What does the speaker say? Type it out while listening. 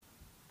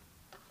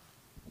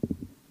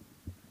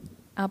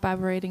Our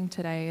Bible reading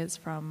today is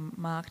from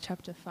Mark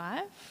chapter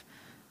 5,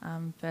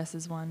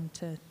 verses 1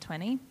 to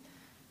 20.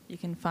 You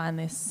can find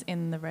this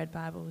in the Red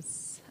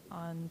Bibles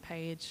on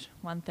page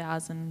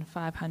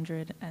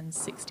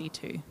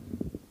 1562.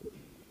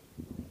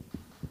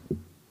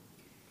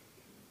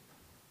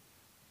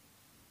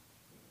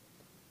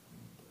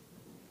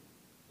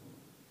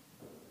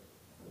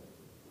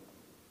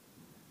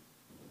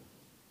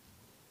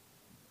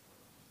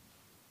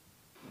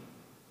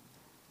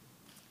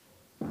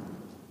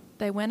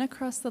 They went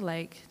across the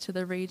lake to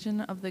the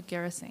region of the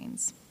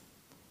Gerasenes.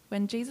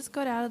 When Jesus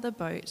got out of the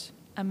boat,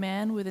 a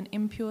man with an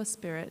impure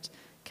spirit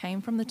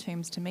came from the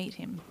tombs to meet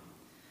him.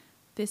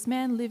 This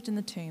man lived in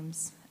the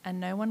tombs, and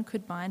no one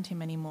could bind him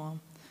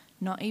anymore,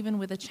 not even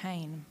with a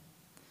chain.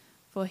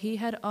 For he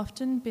had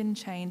often been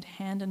chained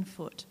hand and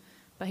foot,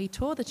 but he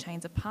tore the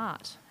chains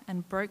apart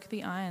and broke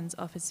the irons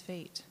on his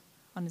feet.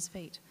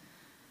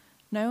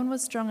 No one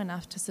was strong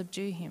enough to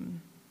subdue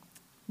him.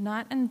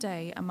 Night and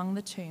day among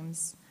the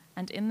tombs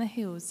and in the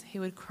hills he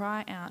would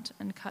cry out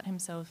and cut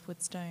himself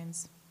with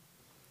stones.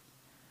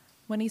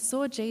 When he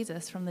saw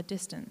Jesus from the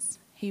distance,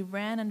 he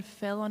ran and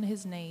fell on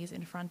his knees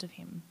in front of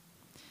him.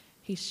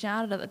 He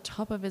shouted at the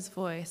top of his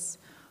voice,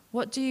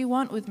 "What do you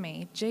want with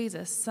me,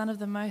 Jesus, Son of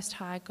the Most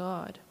High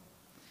God?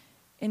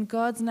 In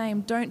God's name,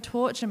 don't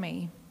torture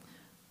me."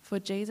 For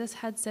Jesus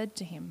had said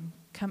to him,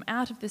 "Come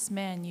out of this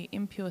man, you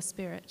impure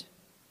spirit."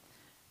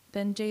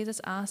 Then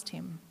Jesus asked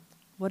him,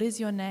 "What is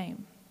your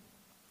name?"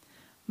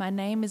 "My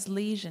name is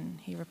Legion,"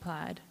 he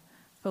replied,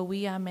 "for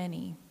we are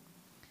many."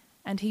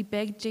 And he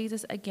begged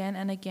Jesus again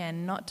and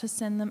again not to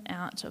send them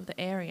out of the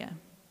area.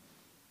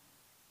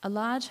 A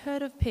large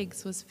herd of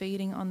pigs was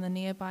feeding on the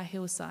nearby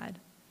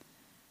hillside.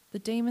 The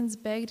demons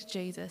begged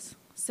Jesus,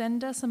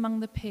 "Send us among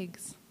the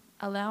pigs,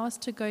 allow us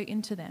to go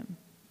into them."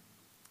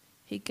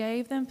 He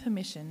gave them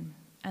permission,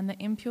 and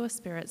the impure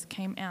spirits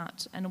came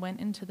out and went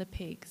into the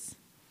pigs.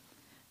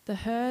 The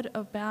herd,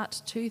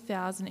 about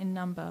 2,000 in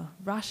number,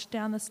 rushed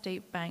down the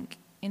steep bank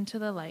into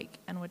the lake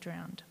and were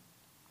drowned.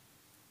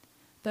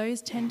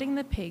 Those tending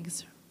the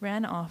pigs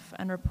ran off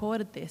and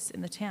reported this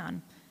in the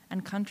town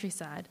and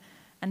countryside,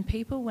 and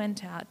people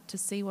went out to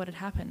see what had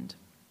happened.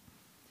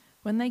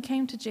 When they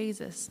came to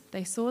Jesus,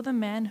 they saw the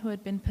man who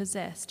had been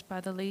possessed by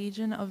the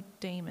legion of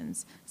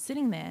demons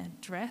sitting there,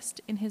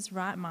 dressed in his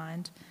right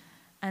mind,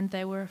 and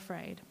they were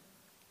afraid.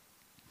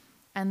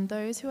 And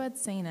those who had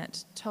seen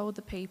it told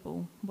the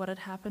people what had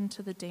happened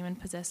to the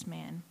demon-possessed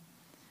man,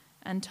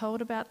 and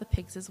told about the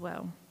pigs as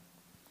well.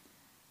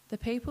 The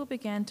people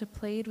began to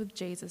plead with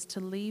Jesus to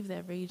leave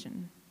their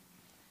region.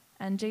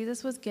 And as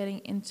Jesus was getting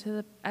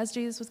into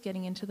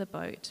the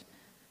boat,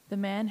 the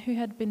man who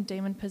had been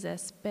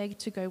demon-possessed begged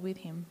to go with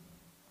him.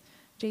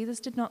 Jesus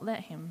did not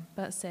let him,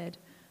 but said,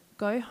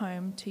 "Go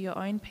home to your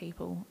own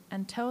people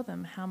and tell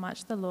them how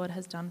much the Lord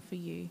has done for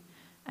you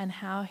and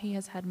how he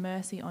has had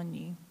mercy on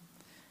you."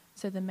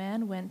 So the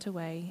man went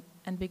away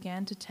and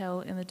began to tell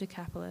in the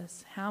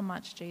Decapolis how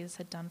much Jesus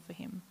had done for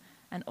him,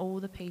 and all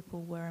the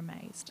people were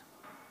amazed.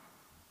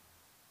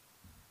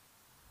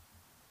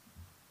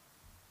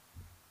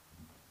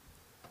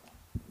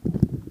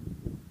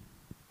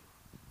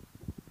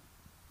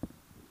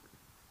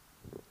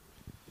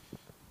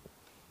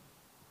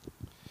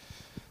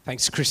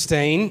 Thanks,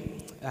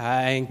 Christine,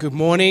 and good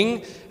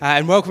morning,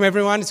 and welcome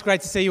everyone. It's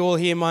great to see you all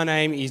here. My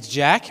name is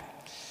Jack,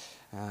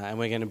 and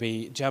we're going to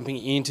be jumping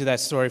into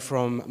that story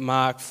from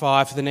Mark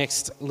 5 for the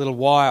next little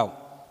while.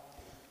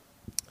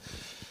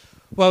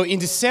 Well, in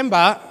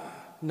December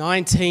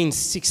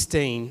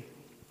 1916,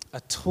 a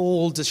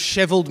tall,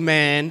 dishevelled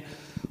man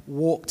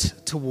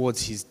walked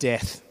towards his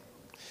death.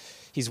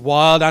 His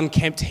wild,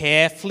 unkempt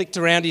hair flicked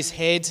around his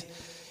head.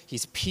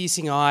 His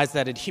piercing eyes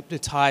that had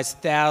hypnotised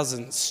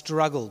thousands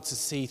struggled to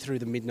see through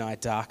the midnight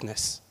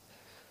darkness.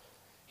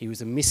 He was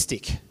a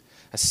mystic,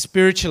 a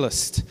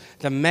spiritualist,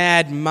 the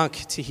mad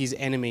monk to his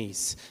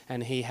enemies,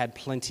 and he had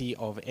plenty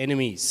of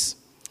enemies.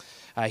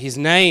 His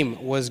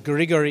name was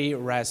Grigory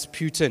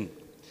Rasputin,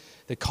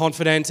 the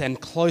confidant and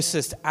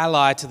closest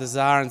ally to the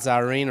Tsar and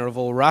Tsarina of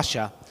all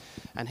Russia,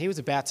 and he was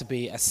about to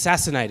be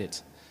assassinated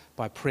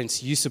by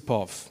Prince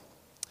Yusupov.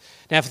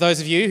 Now, for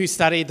those of you who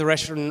studied the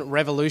Russian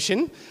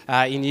Revolution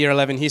in Year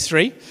 11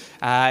 history,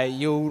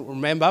 you'll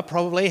remember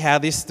probably how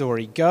this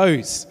story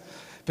goes,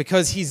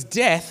 because his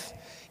death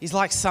is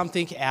like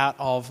something out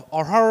of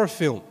a horror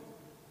film.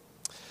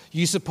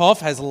 Yusupov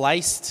has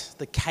laced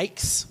the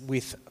cakes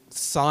with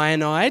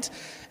cyanide,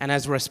 and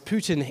as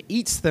Rasputin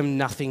eats them,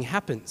 nothing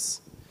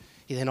happens.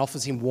 He then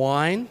offers him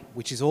wine,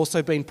 which has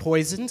also been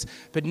poisoned,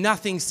 but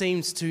nothing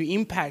seems to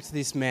impact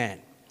this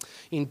man.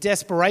 In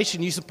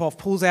desperation, Yusupov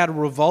pulls out a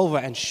revolver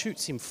and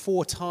shoots him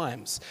 4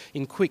 times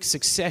in quick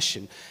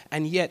succession,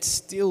 and yet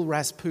still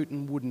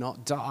Rasputin would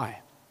not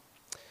die.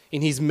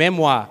 In his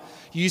memoir,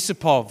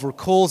 Yusupov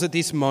recalls at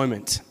this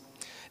moment,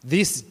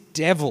 this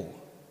devil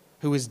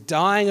who was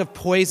dying of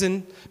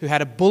poison, who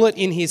had a bullet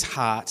in his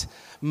heart,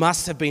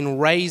 must have been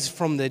raised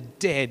from the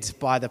dead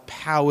by the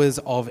powers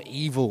of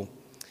evil.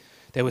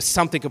 There was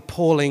something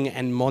appalling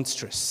and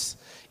monstrous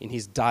in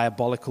his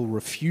diabolical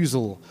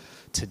refusal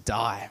to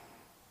die.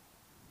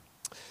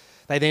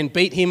 They then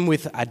beat him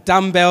with a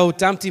dumbbell,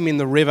 dumped him in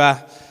the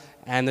river,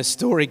 and the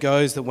story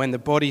goes that when the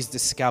body's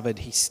discovered,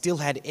 he still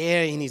had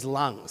air in his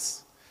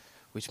lungs,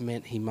 which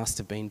meant he must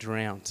have been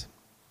drowned.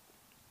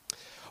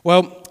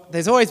 Well,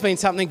 there's always been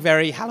something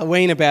very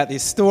Halloween about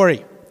this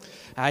story.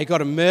 You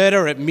got a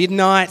murder at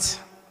midnight,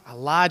 a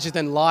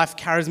larger-than-life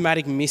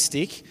charismatic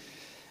mystic,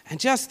 and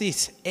just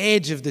this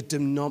edge of the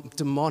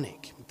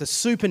demonic, the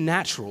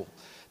supernatural,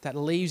 that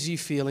leaves you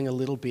feeling a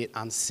little bit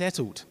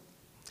unsettled.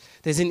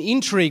 There's an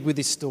intrigue with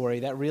this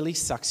story that really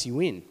sucks you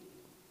in.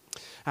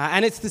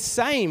 And it's the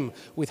same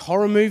with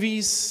horror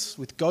movies,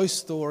 with ghost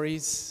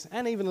stories,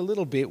 and even a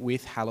little bit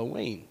with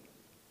Halloween.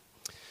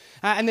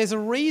 And there's a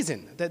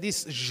reason that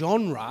this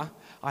genre,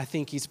 I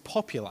think, is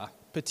popular,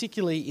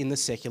 particularly in the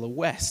secular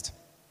West.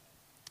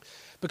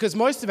 Because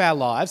most of our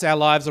lives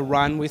are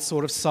run with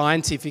sort of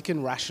scientific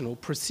and rational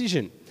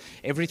precision.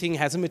 Everything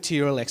has a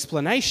material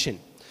explanation.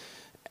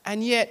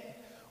 And yet,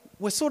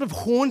 we're sort of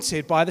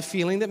haunted by the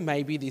feeling that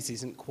maybe this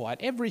isn't quite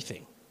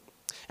everything.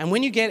 And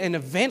when you get an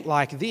event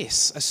like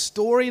this, a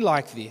story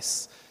like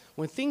this,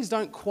 when things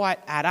don't quite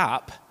add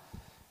up,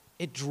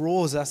 it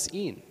draws us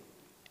in.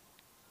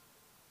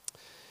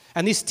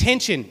 And this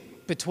tension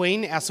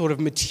between our sort of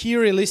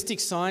materialistic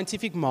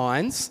scientific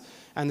minds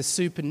and the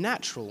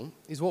supernatural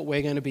is what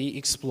we're going to be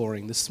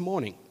exploring this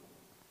morning.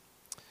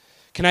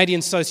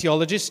 Canadian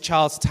sociologist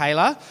Charles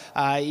Taylor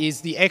is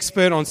the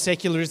expert on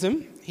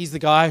secularism. He's the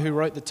guy who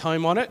wrote the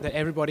tome on it that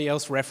everybody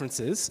else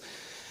references.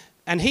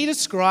 And he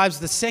describes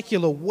the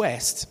secular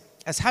West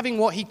as having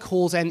what he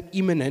calls an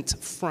immanent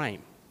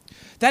frame.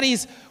 That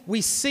is,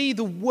 we see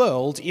the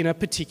world in a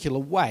particular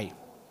way.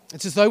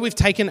 It's as though we've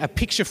taken a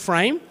picture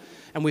frame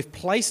and we've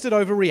placed it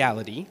over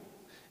reality,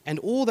 and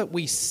all that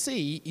we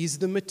see is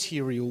the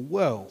material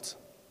world,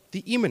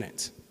 the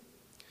immanent.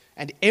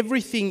 And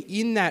everything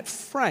in that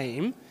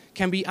frame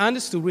can be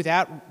understood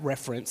without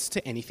reference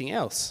to anything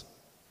else.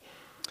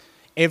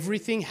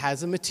 Everything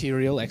has a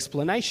material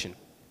explanation.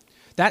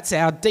 That's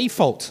our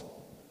default.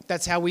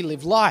 That's how we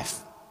live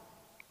life.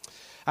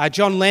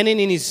 John Lennon,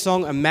 in his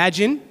song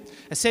Imagine,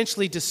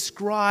 essentially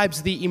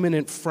describes the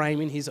immanent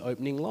frame in his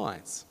opening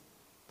lines.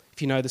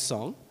 If you know the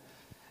song,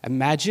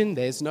 imagine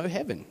there's no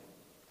heaven.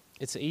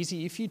 It's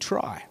easy if you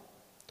try.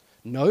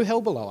 No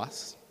hell below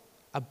us,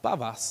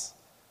 above us,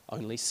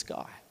 only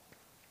sky.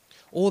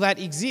 All that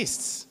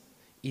exists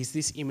is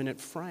this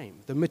immanent frame,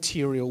 the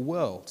material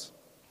world.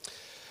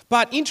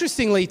 But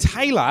interestingly,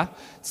 Taylor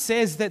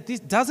says that this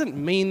doesn't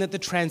mean that the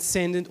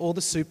transcendent or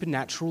the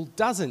supernatural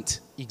doesn't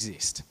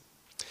exist.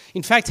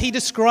 In fact, he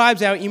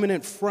describes our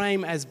immanent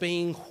frame as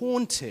being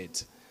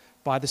haunted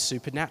by the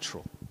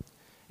supernatural.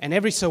 And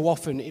every so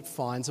often it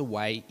finds a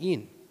way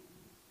in.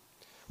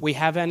 We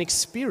have an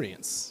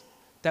experience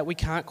that we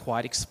can't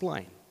quite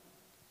explain.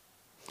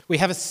 We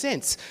have a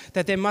sense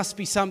that there must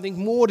be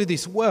something more to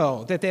this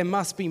world, that there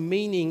must be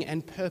meaning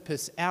and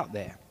purpose out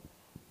there.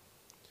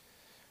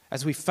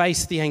 As we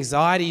face the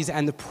anxieties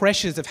and the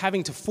pressures of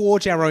having to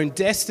forge our own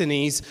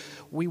destinies,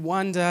 we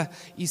wonder,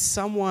 is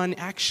someone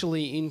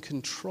actually in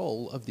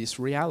control of this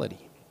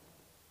reality?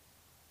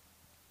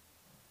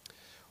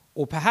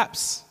 Or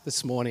perhaps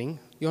this morning,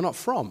 you're not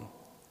from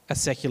a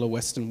secular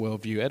Western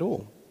worldview at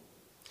all.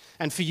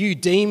 And for you,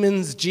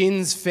 demons,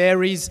 jinns,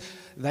 fairies,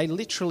 they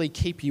literally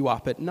keep you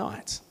up at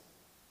night,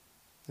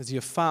 as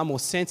you're far more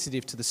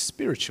sensitive to the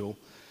spiritual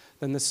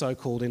than the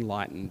so-called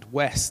enlightened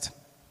West.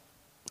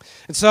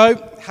 And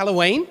so,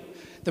 Halloween,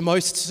 the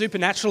most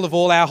supernatural of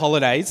all our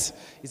holidays,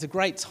 is a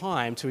great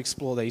time to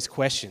explore these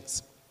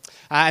questions.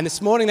 And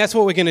this morning, that's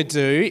what we're going to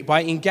do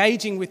by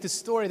engaging with the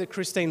story that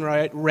Christine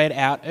read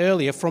out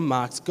earlier from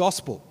Mark's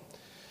Gospel.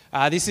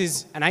 This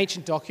is an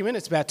ancient document.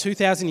 It's about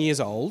 2,000 years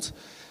old.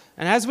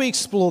 And as we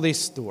explore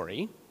this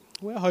story,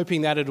 we're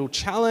hoping that it'll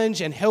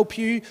challenge and help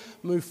you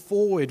move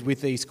forward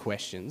with these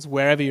questions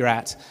wherever you're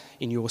at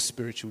in your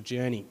spiritual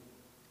journey.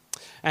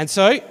 And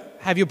so,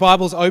 have your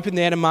Bibles open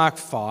there to Mark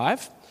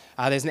 5.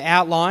 There's an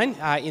outline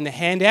in the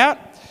handout,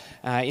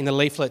 in the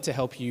leaflet to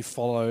help you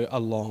follow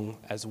along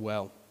as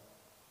well.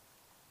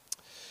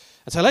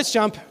 And so let's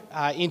jump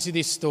into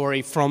this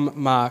story from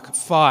Mark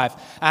 5.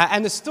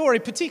 And the story,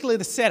 particularly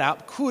the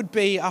setup, could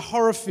be a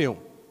horror film.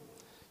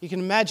 You can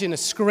imagine a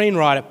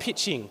screenwriter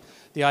pitching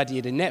the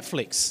idea to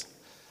Netflix.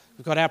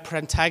 We've got our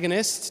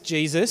protagonist,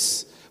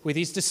 Jesus, with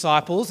his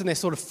disciples, and they're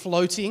sort of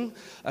floating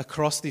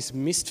across this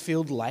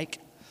mist-filled lake.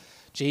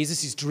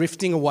 Jesus is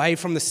drifting away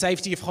from the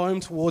safety of home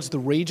towards the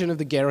region of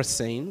the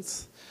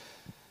Gerasenes.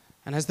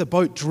 And as the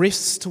boat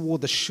drifts toward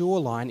the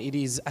shoreline, it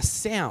is a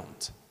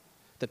sound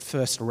that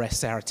first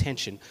arrests our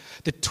attention.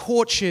 The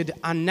tortured,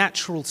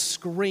 unnatural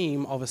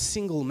scream of a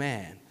single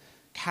man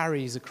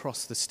carries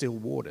across the still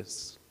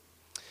waters.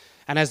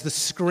 And as the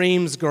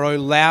screams grow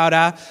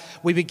louder,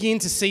 we begin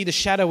to see the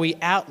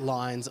shadowy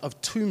outlines of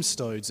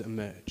tombstones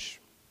emerge.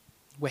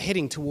 We're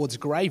heading towards a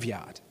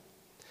graveyard.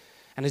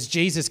 And as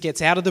Jesus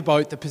gets out of the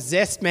boat, the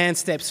possessed man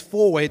steps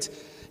forward,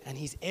 and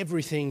he's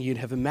everything you'd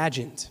have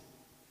imagined.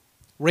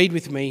 Read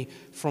with me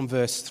from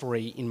verse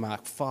 3 in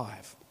Mark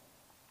 5.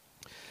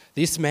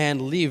 This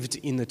man lived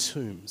in the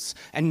tombs,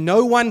 and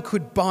no one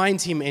could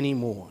bind him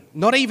anymore,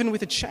 not even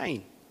with a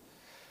chain.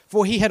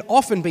 For he had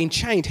often been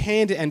chained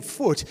hand and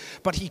foot,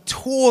 but he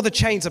tore the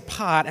chains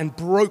apart and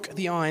broke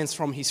the irons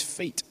from his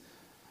feet.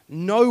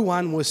 No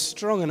one was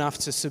strong enough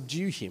to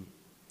subdue him.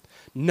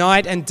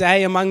 Night and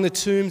day among the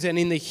tombs and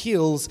in the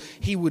hills,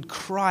 he would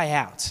cry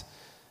out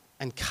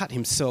and cut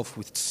himself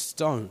with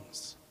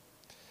stones.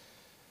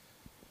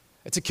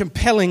 It's a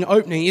compelling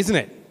opening, isn't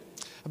it?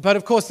 But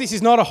of course, this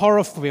is not a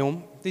horror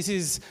film. This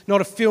is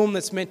not a film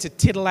that's meant to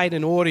titillate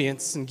an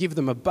audience and give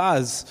them a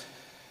buzz.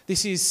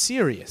 This is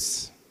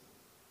serious.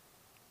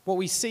 What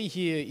we see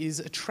here is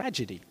a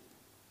tragedy.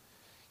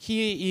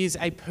 Here is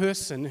a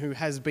person who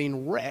has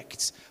been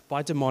wrecked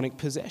by demonic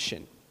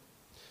possession.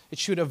 It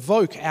should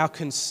evoke our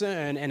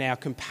concern and our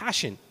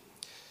compassion.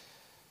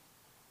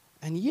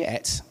 And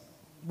yet,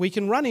 we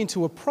can run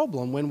into a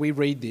problem when we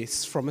read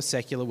this from a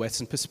secular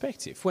Western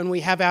perspective, when we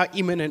have our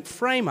imminent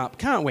frame up,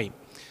 can't we?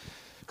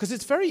 Because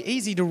it's very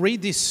easy to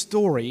read this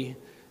story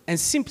and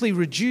simply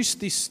reduce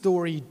this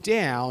story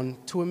down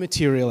to a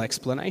material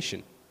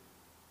explanation.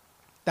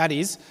 That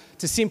is,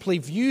 to simply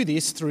view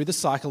this through the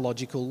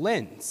psychological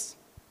lens.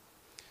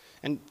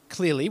 And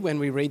clearly, when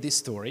we read this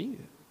story,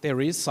 there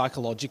is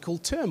psychological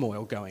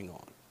turmoil going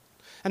on.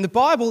 And the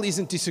Bible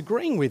isn't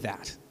disagreeing with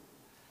that.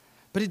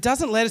 But it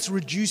doesn't let us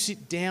reduce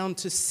it down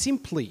to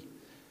simply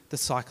the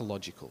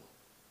psychological.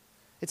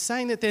 It's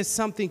saying that there's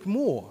something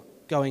more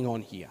going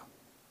on here.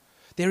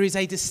 There is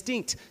a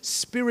distinct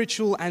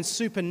spiritual and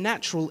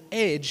supernatural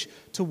edge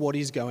to what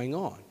is going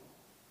on.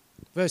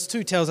 Verse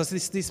 2 tells us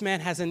this man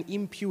has an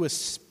impure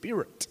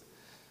spirit.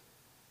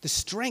 The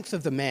strength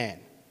of the man,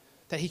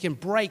 that he can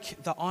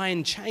break the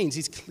iron chains,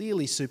 is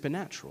clearly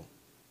supernatural.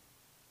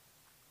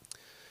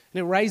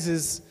 And it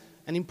raises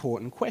an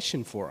important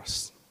question for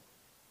us.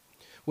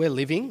 We're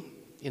living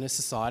in a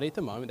society at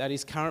the moment that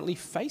is currently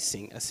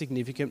facing a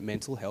significant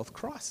mental health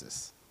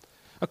crisis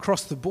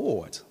across the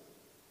board.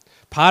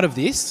 Part of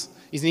this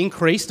is an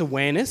increased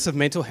awareness of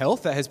mental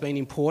health that has been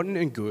important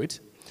and good.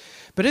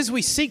 But as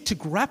we seek to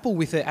grapple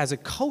with it as a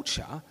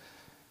culture,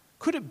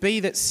 could it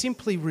be that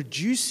simply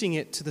reducing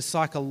it to the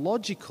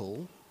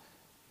psychological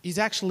is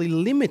actually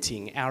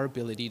limiting our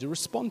ability to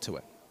respond to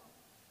it?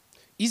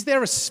 Is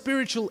there a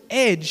spiritual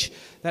edge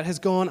that has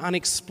gone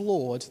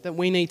unexplored that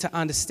we need to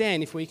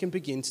understand if we can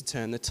begin to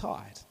turn the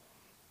tide?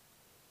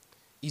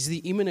 Is the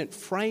imminent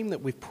frame that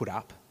we've put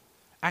up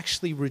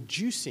actually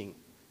reducing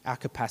our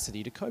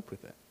capacity to cope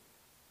with it?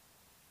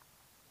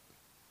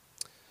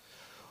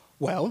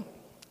 Well,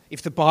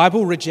 if the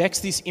Bible rejects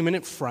this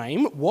imminent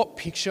frame, what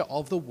picture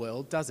of the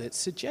world does it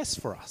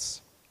suggest for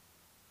us?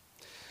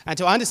 And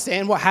to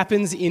understand what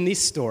happens in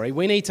this story,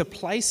 we need to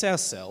place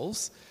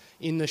ourselves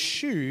in the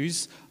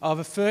shoes of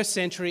a first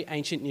century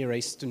ancient Near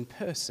Eastern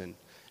person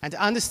and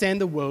to understand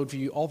the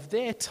worldview of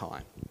their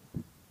time.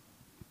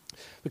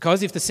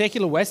 Because if the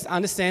secular West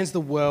understands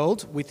the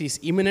world with this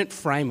imminent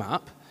frame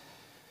up,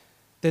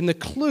 then the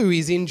clue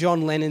is in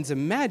John Lennon's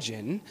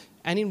Imagine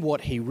and in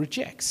what he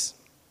rejects.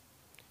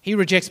 He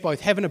rejects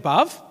both heaven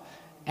above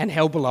and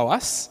hell below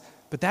us,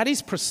 but that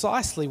is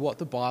precisely what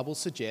the Bible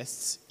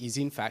suggests is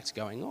in fact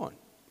going on.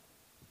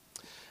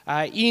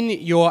 In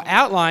your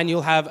outline,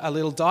 you'll have a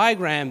little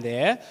diagram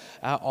there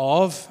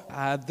of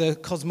the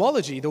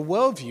cosmology, the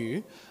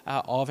worldview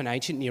of an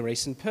ancient Near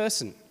Eastern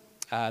person,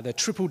 the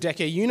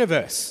triple-decker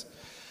universe.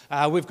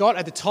 We've got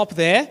at the top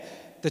there,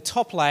 the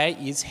top layer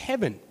is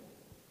heaven.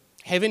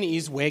 Heaven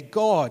is where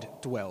God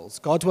dwells.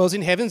 God dwells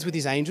in heavens with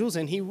his angels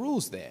and he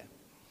rules there.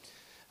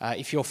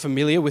 If you're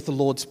familiar with the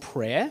Lord's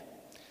Prayer,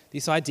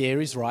 this idea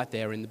is right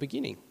there in the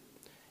beginning.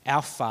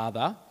 Our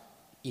Father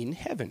in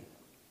heaven,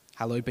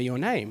 hallowed be your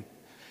name.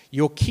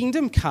 Your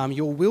kingdom come,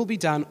 your will be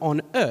done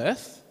on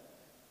earth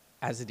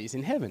as it is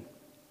in heaven.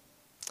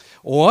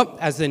 Or,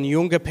 as the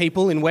Nyunga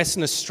people in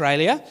Western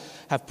Australia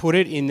have put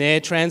it in their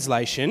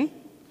translation,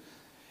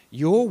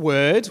 your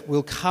word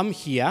will come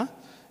here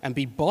and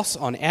be boss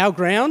on our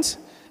ground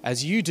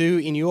as you do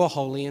in your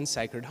holy and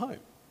sacred home.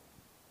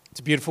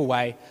 It's a beautiful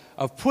way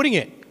of putting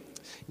it.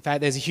 In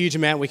fact, there's a huge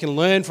amount we can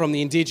learn from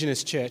the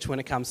Indigenous church when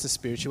it comes to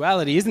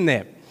spirituality, isn't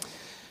there?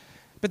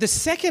 But the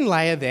second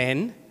layer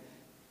then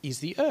is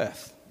the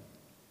earth.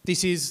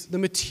 This is the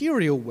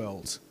material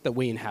world that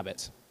we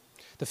inhabit.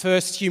 The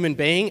first human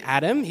being,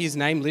 Adam, his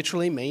name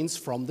literally means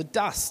from the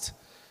dust,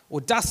 or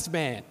dust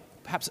man,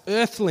 perhaps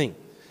earthling.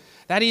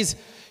 That is,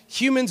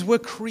 humans were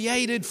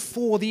created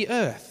for the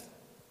earth.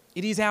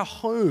 It is our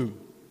home.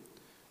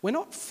 We're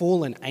not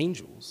fallen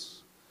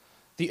angels.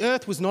 The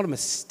earth was not a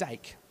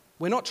mistake.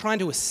 We're not trying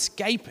to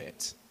escape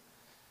it.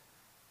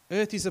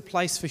 Earth is a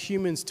place for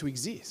humans to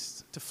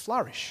exist, to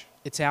flourish.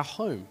 It's our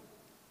home.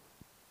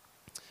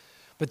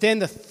 But then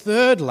the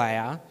third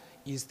layer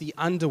is the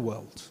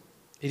underworld.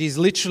 It is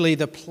literally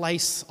the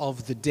place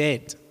of the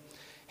dead.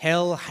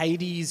 Hell,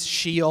 Hades,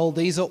 Sheol,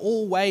 these are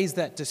all ways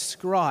that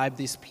describe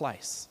this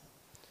place.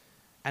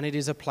 And it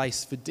is a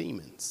place for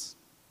demons.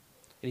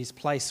 It is a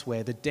place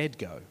where the dead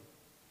go.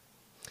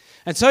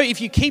 And so if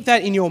you keep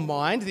that in your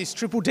mind, this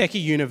triple-decker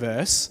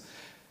universe,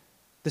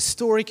 the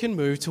story can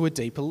move to a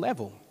deeper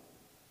level.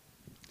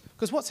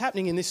 Because what's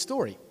happening in this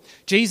story?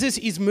 Jesus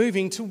is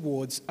moving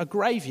towards a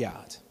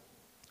graveyard,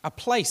 a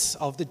place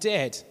of the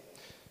dead.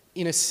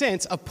 In a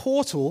sense, a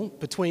portal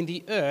between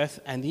the earth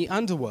and the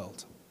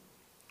underworld.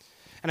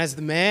 And as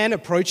the man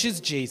approaches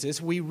Jesus,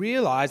 we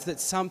realize that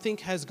something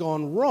has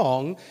gone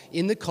wrong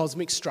in the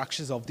cosmic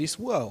structures of this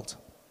world.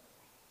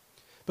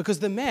 Because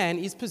the man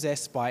is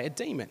possessed by a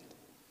demon.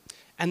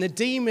 And the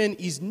demon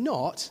is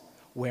not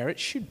where it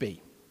should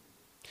be.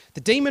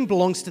 The demon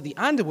belongs to the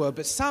underworld,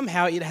 but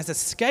somehow it has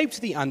escaped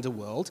the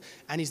underworld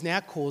and is now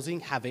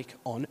causing havoc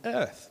on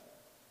earth.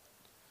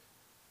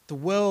 The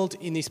world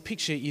in this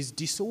picture is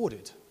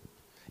disordered.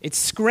 It's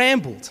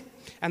scrambled,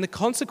 and the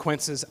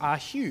consequences are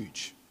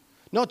huge.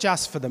 Not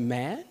just for the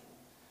man,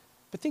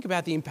 but think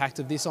about the impact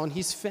of this on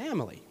his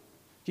family,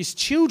 his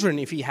children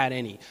if he had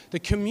any, the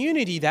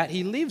community that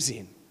he lives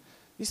in.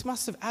 This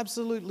must have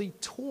absolutely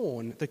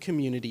torn the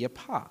community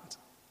apart.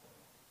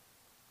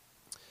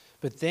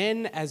 But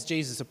then, as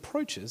Jesus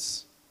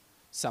approaches,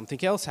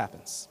 something else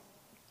happens.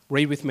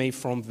 Read with me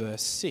from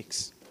verse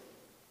 6.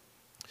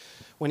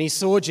 When he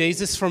saw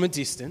Jesus from a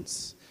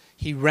distance,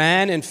 he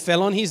ran and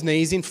fell on his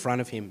knees in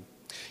front of him.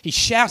 He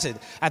shouted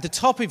at the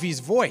top of his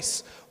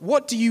voice,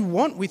 "What do you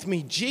want with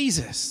me,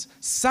 Jesus,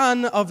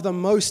 Son of the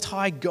Most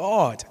High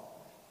God?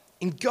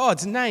 In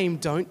God's name,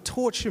 don't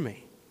torture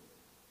me."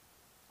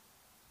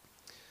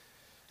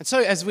 And so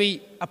as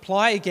we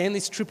apply again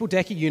this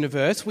triple-decker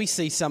universe, we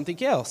see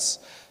something else.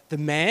 The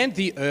man,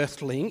 the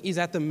earthling, is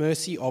at the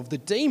mercy of the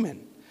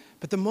demon.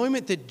 But the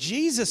moment that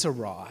Jesus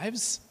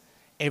arrives,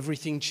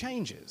 everything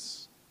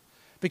changes.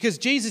 Because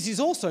Jesus is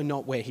also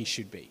not where he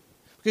should be.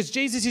 Because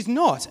Jesus is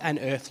not an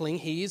earthling,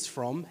 he is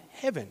from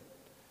heaven.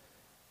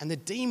 And the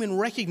demon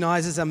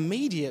recognizes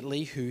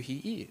immediately who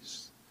he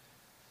is.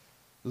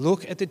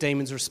 Look at the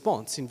demon's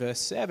response in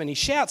verse 7. He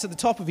shouts at the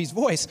top of his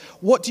voice,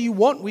 "What do you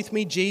want with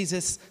me,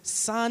 Jesus,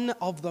 Son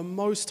of the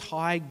Most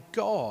High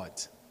God?"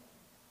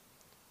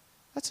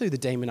 That's who the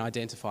demon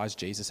identifies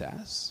Jesus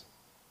as.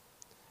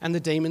 And the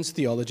demon's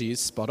theology is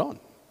spot on.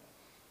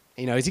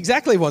 He knows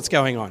exactly what's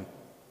going on.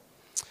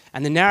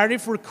 And the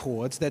narrative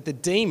records that the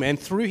demon,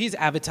 through his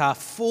avatar,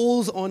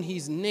 falls on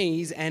his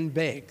knees and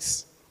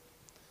begs.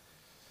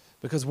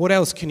 Because what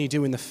else can you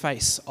do in the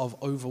face of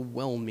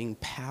overwhelming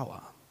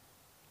power?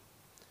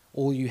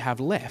 All you have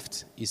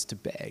left is to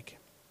beg.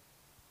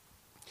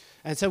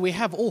 And so we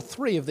have all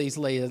three of these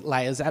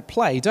layers at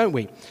play, don't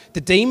we?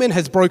 The demon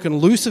has broken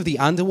loose of the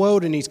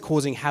underworld and is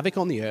causing havoc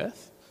on the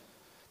earth.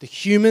 The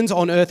humans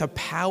on earth are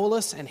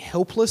powerless and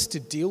helpless to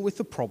deal with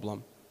the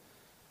problem.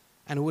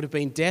 And it would have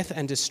been death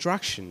and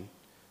destruction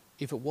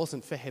if it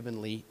wasn't for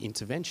heavenly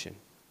intervention.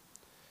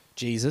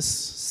 Jesus,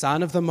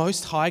 Son of the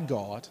Most High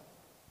God,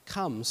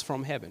 comes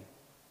from heaven.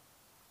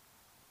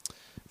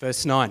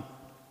 Verse 9.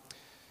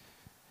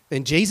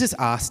 Then Jesus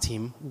asked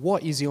him,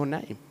 "What is your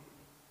name?"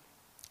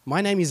 "My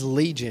name is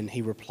Legion,"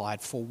 he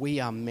replied, "for we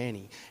are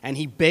many." And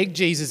he begged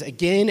Jesus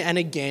again and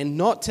again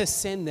not to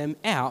send them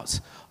out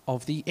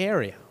of the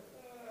area.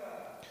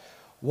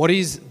 What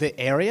is the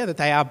area that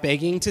they are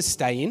begging to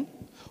stay in?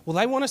 Well,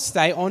 they want to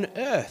stay on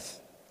earth.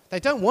 They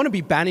don't want to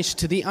be banished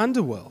to the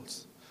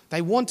underworld.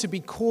 They want to be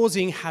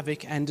causing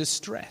havoc and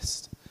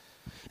distress.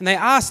 And they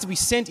ask to be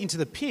sent into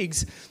the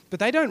pigs, but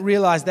they don't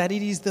realize that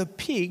it is the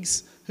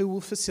pigs who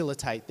will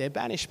facilitate their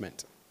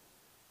banishment.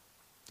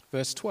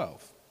 Verse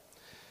 12.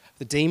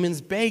 The demons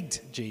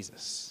begged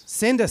Jesus,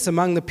 "Send us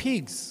among the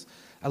pigs.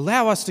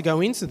 Allow us to go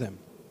into them."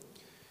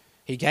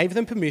 He gave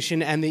them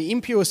permission, and the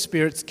impure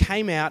spirits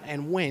came out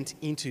and went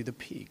into the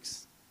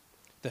pigs.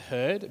 The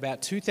herd,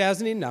 about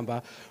 2,000 in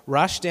number,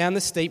 rushed down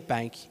the steep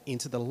bank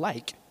into the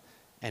lake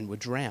and were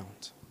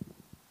drowned.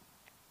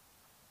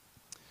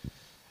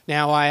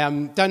 Now, I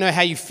don't know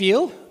how you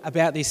feel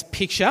about this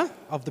picture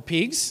of the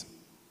pigs.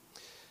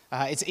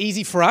 It's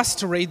easy for us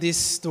to read this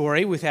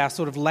story with our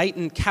sort of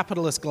latent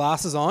capitalist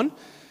glasses on,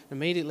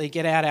 immediately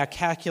get out our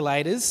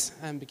calculators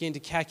and begin to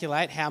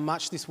calculate how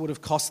much this would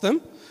have cost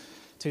them.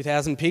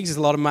 2,000 pigs is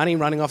a lot of money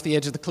running off the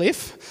edge of the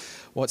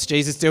cliff. What's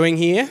Jesus doing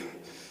here?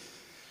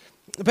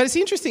 But it's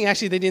interesting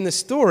actually that in the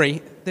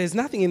story, there's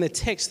nothing in the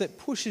text that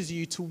pushes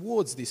you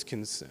towards this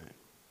concern.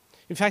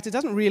 In fact, it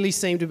doesn't really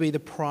seem to be the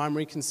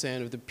primary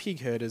concern of the pig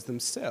herders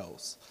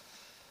themselves.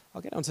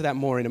 I'll get onto that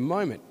more in a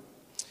moment.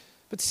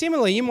 But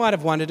similarly, you might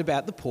have wondered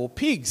about the poor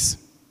pigs.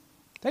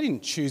 They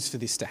didn't choose for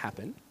this to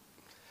happen.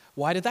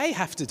 Why did they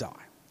have to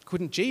die?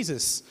 Couldn't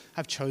Jesus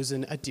have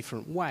chosen a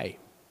different way?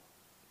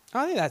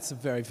 I think that's a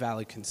very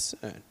valid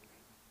concern.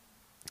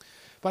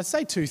 But I'd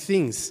say two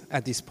things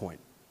at this point.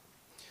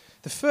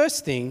 The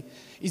first thing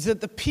is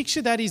that the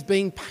picture that is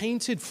being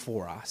painted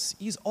for us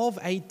is of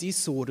a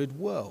disordered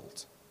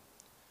world.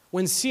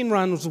 When sin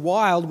runs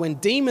wild, when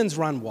demons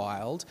run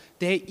wild,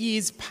 there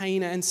is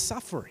pain and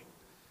suffering.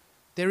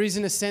 There is,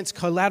 in a sense,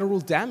 collateral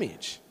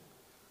damage,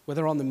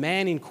 whether on the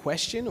man in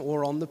question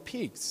or on the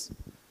pigs.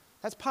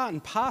 That's part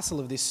and parcel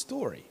of this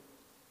story.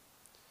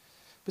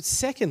 But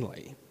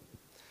secondly,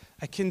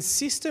 A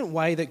consistent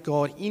way that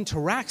God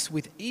interacts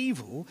with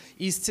evil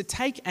is to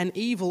take an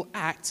evil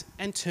act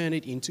and turn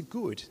it into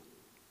good.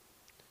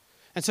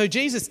 And so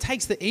Jesus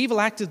takes the evil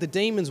act of the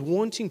demons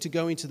wanting to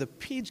go into the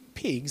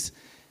pigs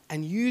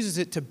and uses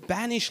it to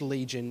banish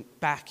Legion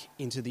back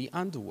into the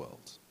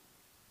underworld.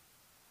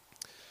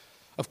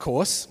 Of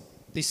course,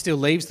 this still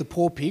leaves the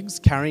poor pigs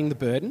carrying the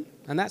burden,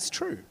 and that's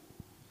true.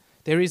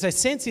 There is a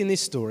sense in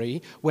this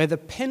story where the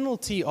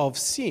penalty of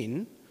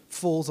sin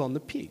falls on the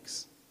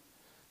pigs.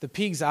 The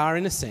pigs are,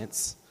 in a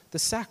sense, the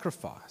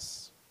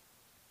sacrifice.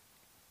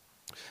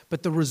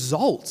 But the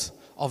result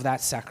of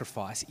that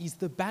sacrifice is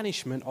the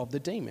banishment of the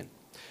demon.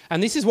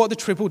 And this is what the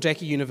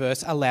triple-decker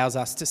universe allows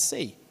us to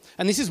see.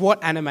 And this is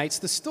what animates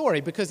the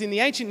story, because in the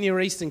ancient Near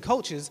Eastern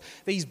cultures,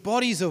 these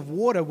bodies of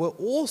water were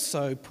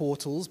also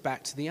portals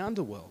back to the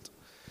underworld.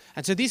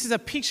 And so this is a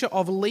picture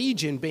of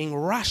Legion being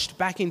rushed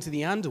back into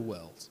the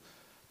underworld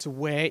to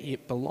where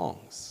it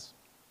belongs.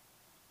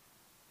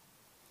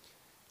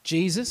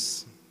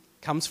 Jesus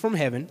comes from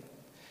heaven,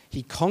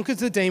 he conquers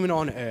the demon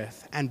on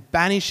earth and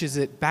banishes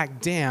it back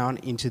down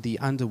into the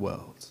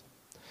underworld.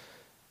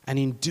 And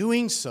in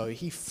doing so,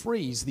 he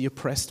frees the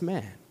oppressed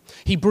man.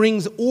 He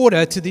brings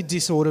order to the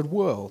disordered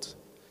world.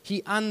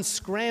 He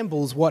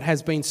unscrambles what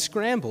has been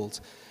scrambled,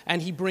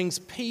 and he brings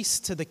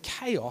peace to the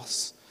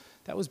chaos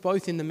that was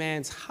both in the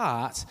man's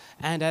heart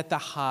and at the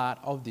heart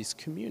of this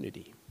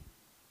community.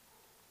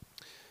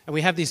 And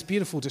we have this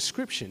beautiful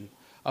description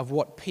of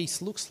what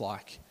peace looks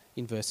like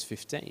in verse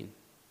 15.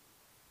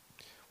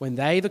 When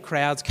they, the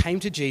crowds, came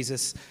to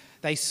Jesus,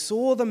 they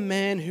saw the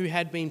man who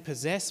had been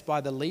possessed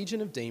by the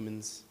legion of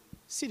demons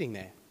sitting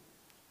there,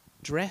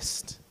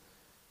 dressed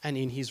and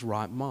in his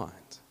right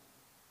mind.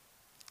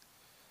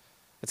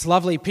 It's a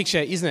lovely picture,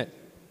 isn't it,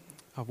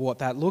 of what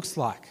that looks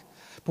like.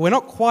 But we're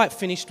not quite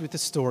finished with the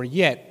story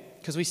yet,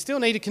 because we still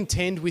need to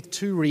contend with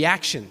two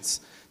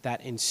reactions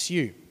that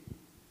ensue.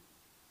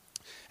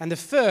 And the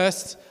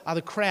first are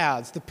the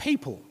crowds, the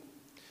people,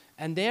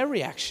 and their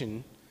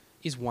reaction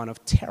is one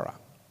of terror.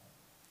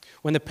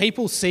 When the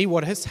people see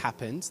what has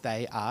happened,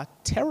 they are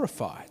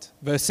terrified.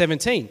 Verse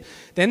 17,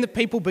 then the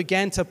people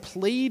began to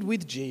plead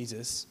with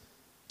Jesus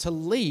to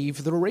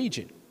leave the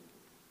region.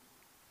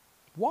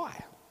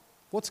 Why?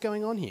 What's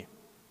going on here?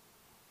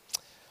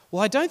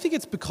 Well, I don't think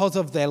it's because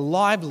of their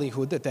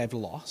livelihood that they've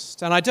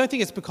lost, and I don't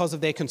think it's because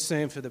of their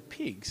concern for the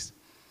pigs.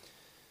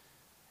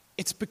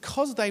 It's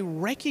because they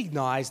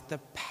recognize the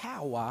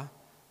power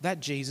that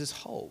Jesus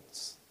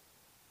holds,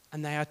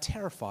 and they are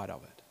terrified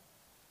of it.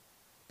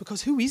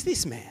 Because who is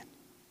this man?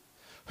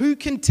 Who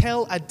can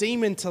tell a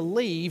demon to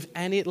leave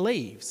and it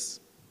leaves?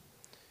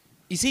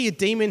 Is he a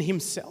demon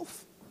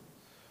himself?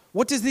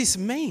 What does this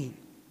mean?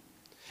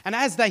 And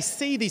as they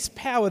see this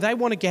power, they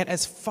want to get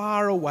as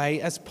far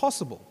away as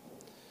possible.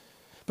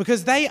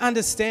 Because they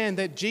understand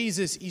that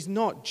Jesus is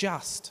not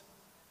just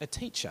a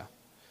teacher.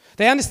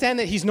 They understand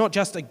that he's not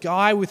just a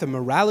guy with a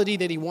morality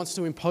that he wants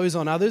to impose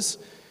on others.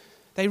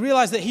 They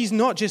realize that he's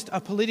not just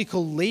a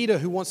political leader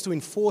who wants to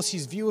enforce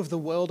his view of the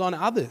world on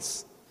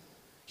others.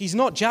 He's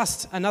not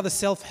just another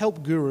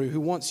self-help guru who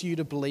wants you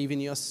to believe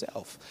in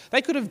yourself.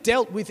 They could have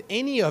dealt with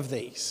any of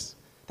these.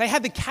 They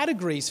had the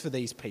categories for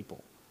these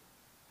people.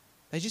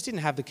 They just didn't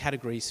have the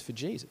categories for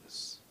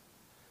Jesus.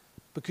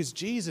 Because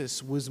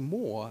Jesus was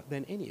more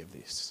than any of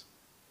this.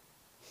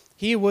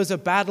 Here was a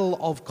battle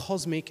of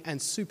cosmic and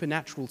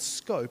supernatural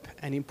scope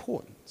and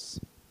importance.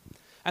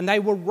 And they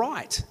were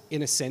right,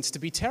 in a sense, to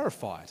be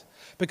terrified.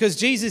 Because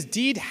Jesus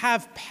did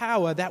have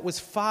power that was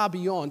far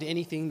beyond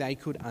anything they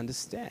could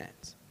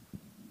understand.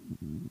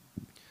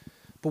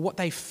 But what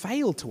they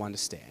failed to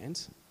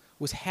understand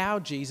was how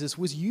Jesus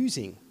was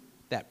using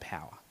that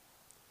power.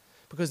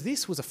 Because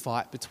this was a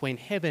fight between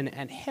heaven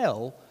and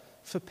hell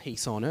for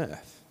peace on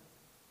earth.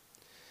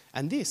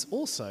 And this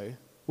also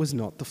was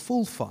not the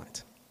full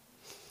fight.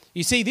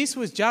 You see, this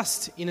was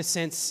just, in a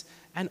sense,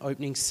 an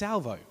opening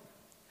salvo.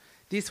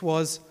 This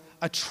was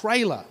a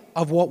trailer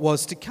of what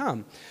was to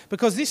come.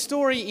 Because this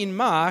story in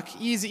Mark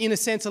is, in a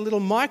sense, a little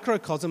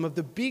microcosm of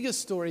the bigger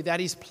story that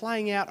is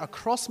playing out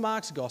across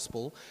Mark's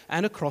gospel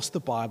and across the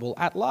Bible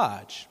at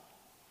large.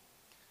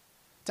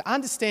 To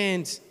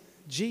understand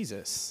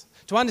Jesus,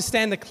 to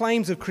understand the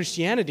claims of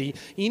Christianity,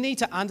 you need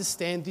to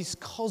understand this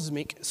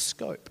cosmic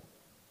scope.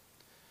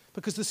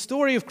 Because the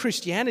story of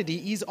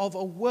Christianity is of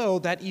a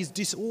world that is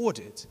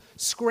disordered,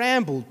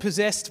 scrambled,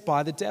 possessed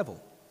by the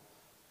devil.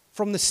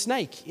 From the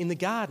snake in the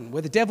garden,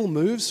 where the devil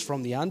moves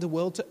from the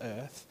underworld to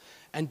earth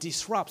and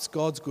disrupts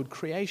God's good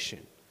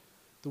creation.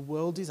 The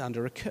world is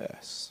under a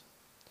curse.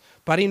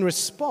 But in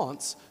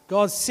response,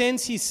 God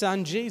sends his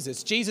son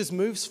Jesus. Jesus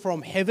moves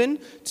from heaven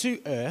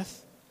to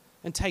earth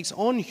and takes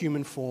on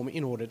human form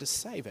in order to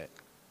save it.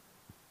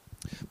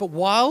 But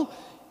while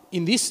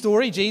in this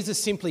story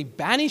Jesus simply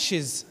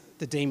banishes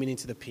the demon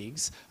into the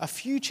pigs, a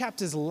few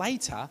chapters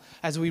later,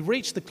 as we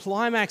reach the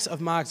climax of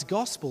Mark's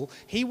gospel,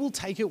 he will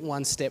take it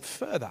one step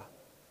further.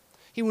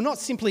 He will not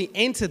simply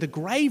enter the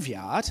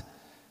graveyard,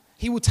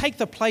 he will take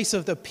the place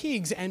of the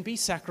pigs and be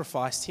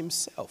sacrificed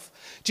himself.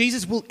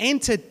 Jesus will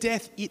enter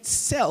death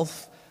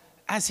itself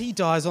as he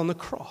dies on the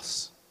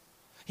cross.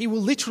 He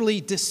will literally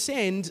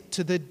descend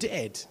to the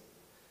dead,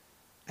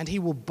 and he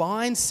will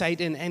bind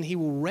Satan, and he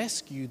will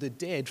rescue the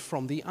dead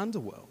from the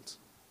underworld.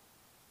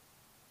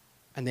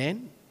 And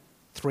then,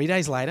 3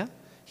 days later,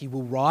 he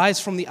will rise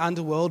from the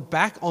underworld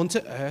back onto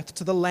earth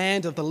to the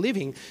land of the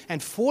living.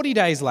 And 40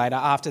 days later,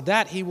 after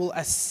that, he will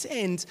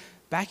ascend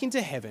back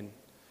into heaven,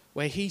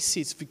 where he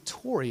sits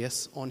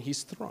victorious on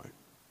his throne.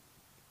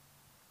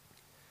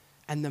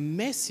 And the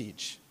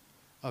message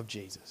of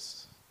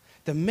Jesus,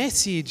 the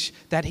message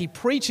that he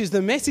preaches,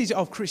 the message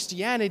of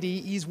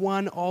Christianity is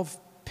one of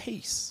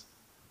peace.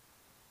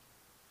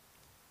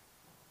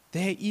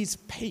 There is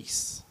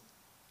peace.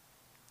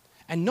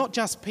 And not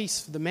just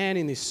peace for the man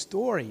in this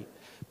story,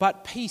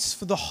 but peace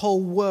for the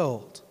whole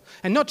world.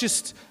 And not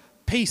just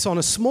peace on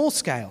a small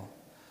scale,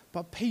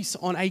 but peace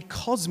on a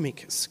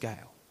cosmic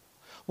scale,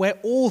 where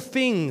all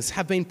things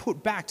have been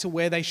put back to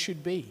where they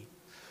should be.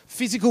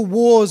 Physical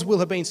wars will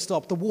have been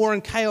stopped, the war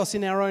and chaos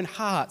in our own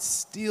hearts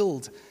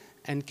stilled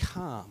and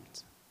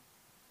calmed.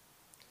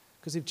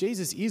 Because if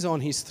Jesus is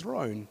on his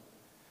throne,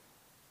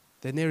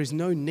 then there is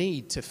no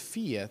need to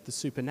fear the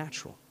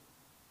supernatural.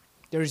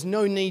 There is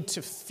no need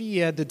to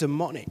fear the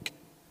demonic.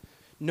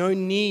 No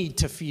need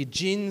to fear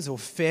jinns or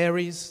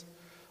fairies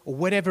or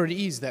whatever it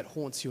is that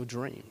haunts your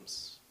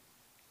dreams.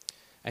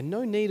 And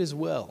no need as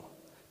well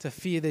to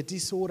fear the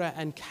disorder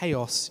and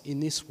chaos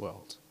in this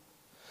world.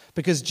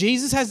 Because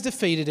Jesus has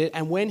defeated it,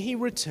 and when he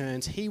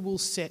returns, he will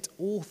set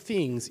all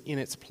things in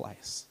its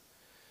place.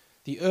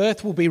 The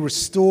earth will be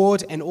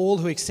restored, and all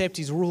who accept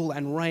his rule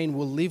and reign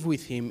will live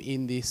with him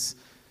in this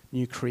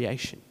new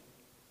creation.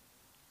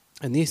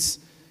 And this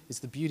is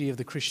the beauty of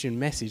the Christian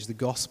message, the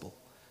gospel.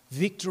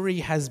 Victory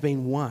has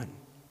been won,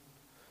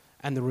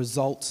 and the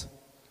result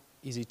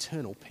is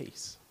eternal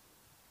peace.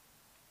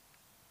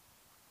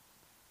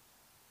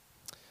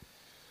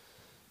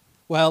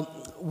 Well,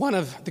 one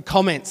of the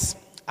comments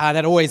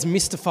that always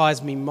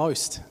mystifies me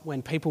most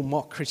when people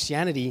mock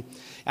Christianity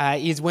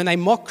is when they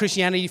mock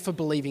Christianity for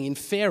believing in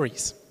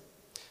fairies.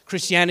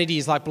 Christianity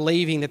is like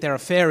believing that there are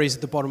fairies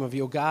at the bottom of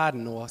your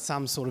garden or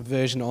some sort of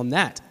version on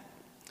that.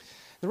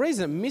 The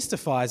reason it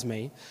mystifies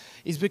me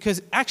is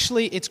because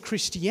actually it's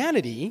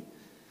Christianity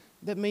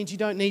that means you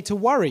don't need to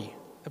worry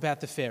about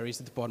the fairies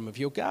at the bottom of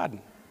your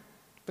garden.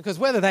 Because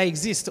whether they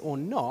exist or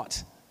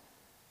not,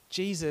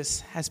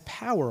 Jesus has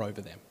power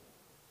over them.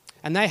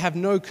 And they have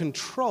no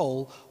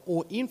control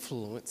or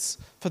influence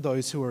for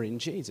those who are in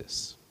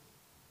Jesus.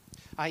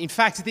 In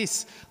fact,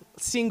 this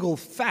single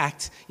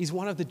fact is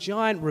one of the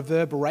giant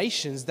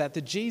reverberations that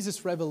the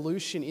Jesus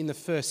revolution in the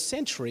first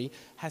century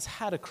has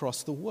had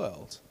across the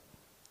world.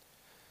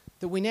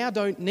 That we now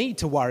don't need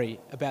to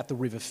worry about the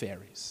river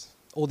fairies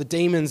or the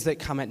demons that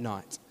come at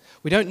night.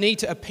 We don't need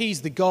to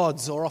appease the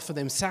gods or offer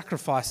them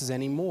sacrifices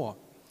anymore.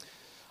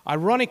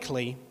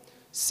 Ironically,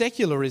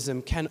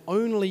 secularism can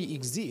only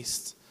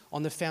exist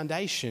on the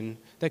foundation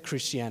that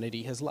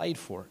Christianity has laid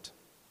for it.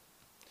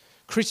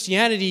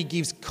 Christianity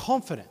gives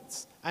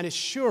confidence and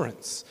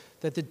assurance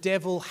that the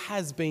devil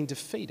has been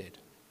defeated.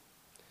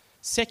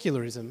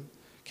 Secularism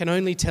can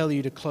only tell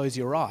you to close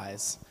your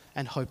eyes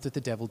and hope that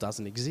the devil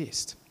doesn't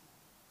exist.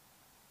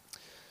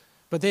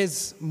 But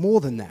there's more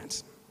than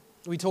that.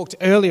 We talked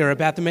earlier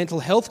about the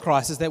mental health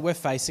crisis that we're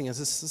facing as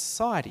a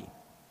society.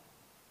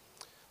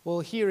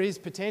 Well, here is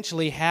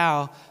potentially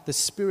how the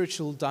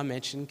spiritual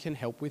dimension can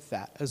help with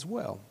that as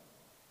well.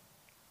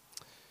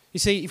 You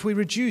see, if we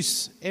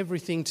reduce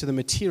everything to the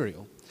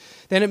material,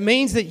 then it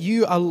means that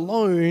you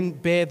alone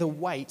bear the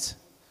weight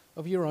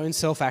of your own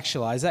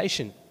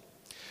self-actualization.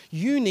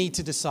 You need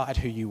to decide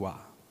who you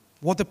are,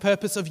 what the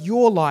purpose of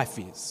your life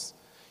is.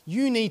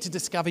 You need to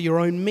discover your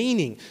own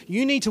meaning.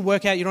 You need to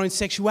work out your own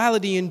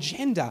sexuality and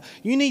gender.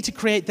 You need to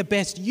create the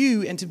best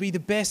you and to be the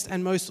best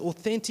and most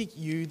authentic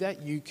you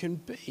that you can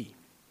be.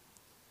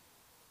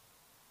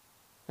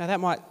 Now, that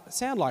might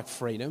sound like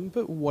freedom,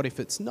 but what if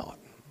it's not?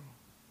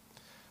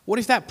 What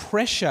if that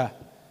pressure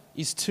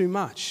is too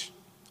much?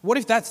 What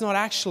if that's not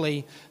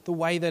actually the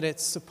way that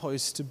it's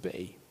supposed to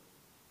be?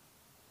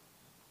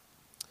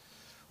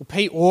 Well,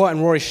 Pete Orr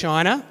and Rory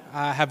Shiner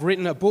have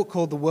written a book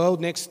called The World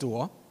Next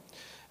Door,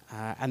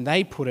 and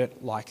they put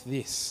it like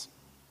this.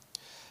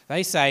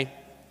 They say,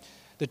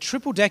 the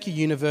triple-decker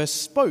universe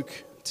spoke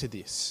to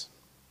this.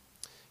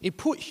 It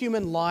put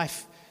human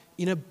life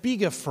in a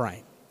bigger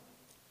frame.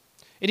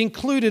 It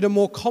included a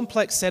more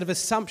complex set of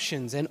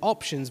assumptions and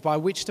options by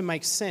which to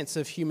make sense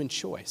of human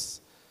choice,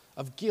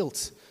 of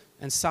guilt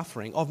and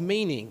suffering, of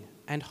meaning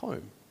and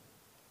home.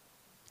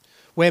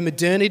 Where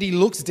modernity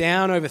looks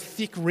down over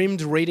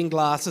thick-rimmed reading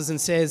glasses and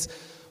says,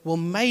 well,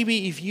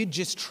 maybe if you'd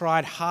just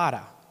tried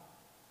harder,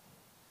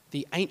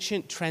 the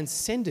ancient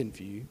transcendent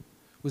view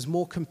was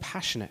more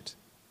compassionate,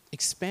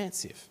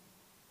 expansive.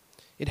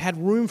 It had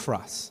room for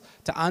us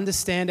to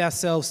understand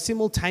ourselves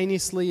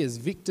simultaneously as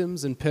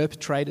victims and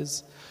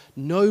perpetrators,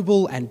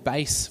 noble and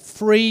base,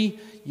 free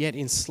yet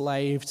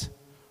enslaved,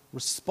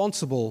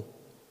 responsible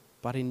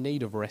but in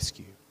need of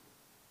rescue.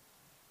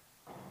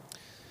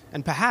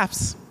 And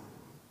perhaps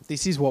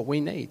this is what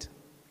we need.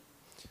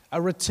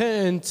 a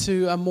return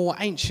to a more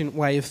ancient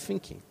way of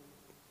thinking,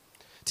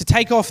 to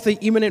take off the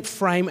immanent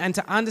frame and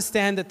to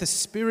understand that the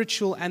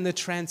spiritual and the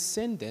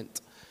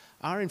transcendent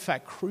are in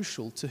fact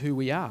crucial to who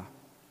we are.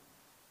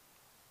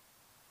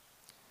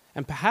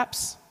 And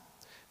perhaps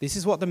this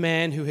is what the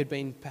man who had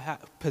been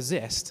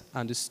possessed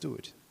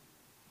understood,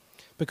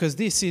 because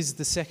this is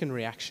the second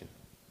reaction.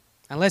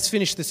 And let's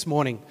finish this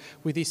morning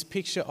with this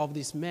picture of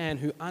this man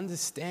who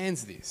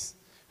understands this,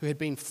 who had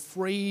been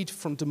freed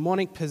from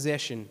demonic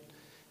possession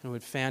and who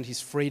had found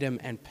his freedom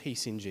and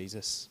peace in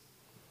Jesus.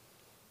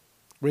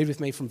 Read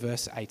with me from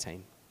verse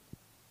 18.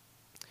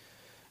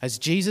 As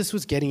Jesus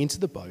was getting into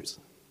the boat,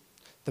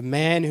 the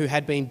man who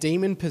had been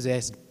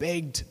demon-possessed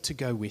begged to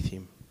go with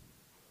him.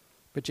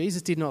 But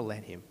Jesus did not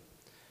let him,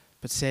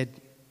 but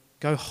said,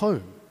 "Go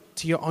home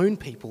to your own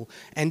people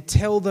and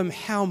tell them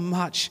how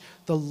much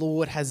the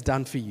Lord has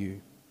done for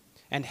you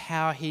and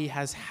how he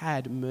has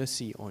had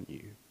mercy on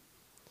you."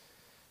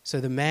 So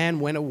the man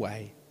went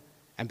away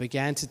and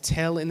began to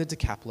tell in the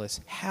Decapolis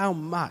how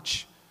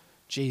much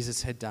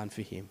Jesus had done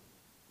for him.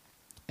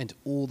 And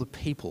all the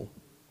people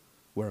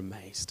were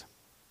amazed.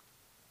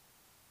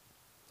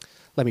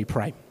 Let me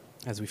pray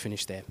as we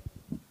finish there.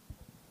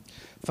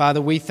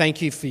 Father, we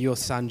thank you for your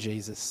Son,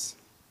 Jesus.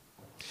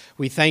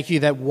 We thank you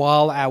that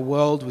while our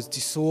world was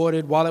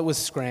disordered, while it was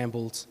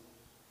scrambled,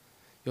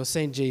 your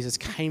Son Jesus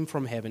came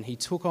from heaven. He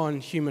took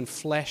on human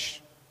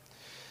flesh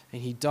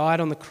and he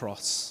died on the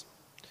cross.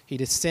 He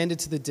descended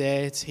to the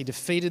dead, he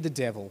defeated the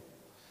devil,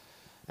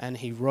 and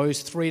he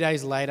rose 3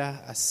 days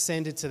later,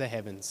 ascended to the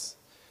heavens.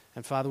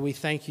 And Father, we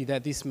thank you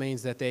that this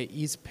means that there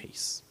is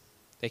peace.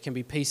 There can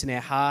be peace in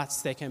our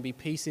hearts, there can be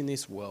peace in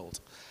this world.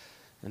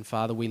 And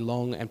Father, we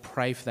long and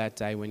pray for that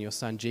day when your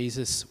Son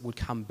Jesus would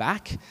come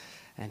back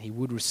and he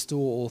would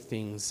restore all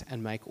things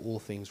and make all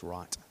things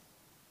right.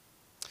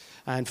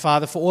 And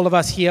Father, for all of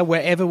us here,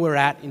 wherever we're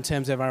at in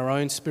terms of our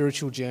own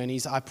spiritual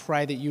journeys, I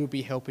pray that you would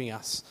be helping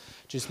us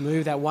just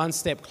move that one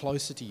step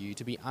closer to you,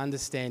 to be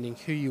understanding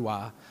who you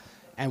are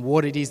and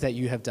what it is that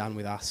you have done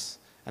with us,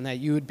 and that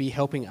you would be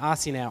helping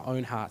us in our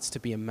own hearts to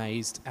be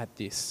amazed at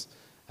this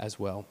as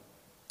well.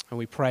 And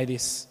we pray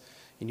this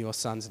in your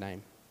Son's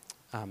name.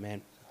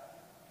 Amen.